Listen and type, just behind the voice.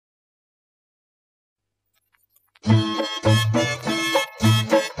I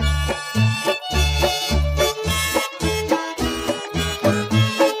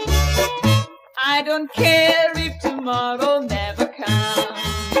don't care if tomorrow never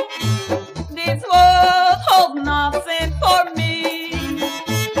comes. This world holds nothing for me.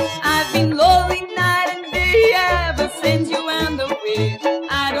 I've been lonely night and day ever since you went away.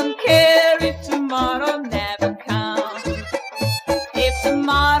 I don't care if tomorrow never comes. If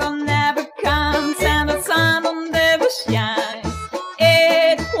tomorrow never comes and the sun will never shine,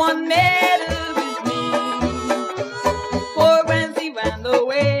 it won't matter with me. For when he went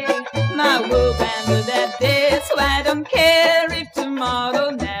away, my world ended that day. So I don't care if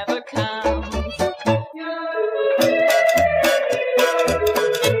tomorrow never comes.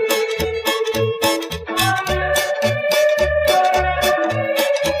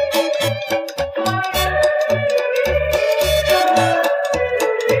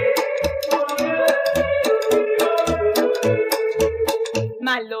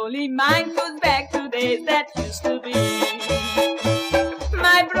 My lonely mind goes back to days that used to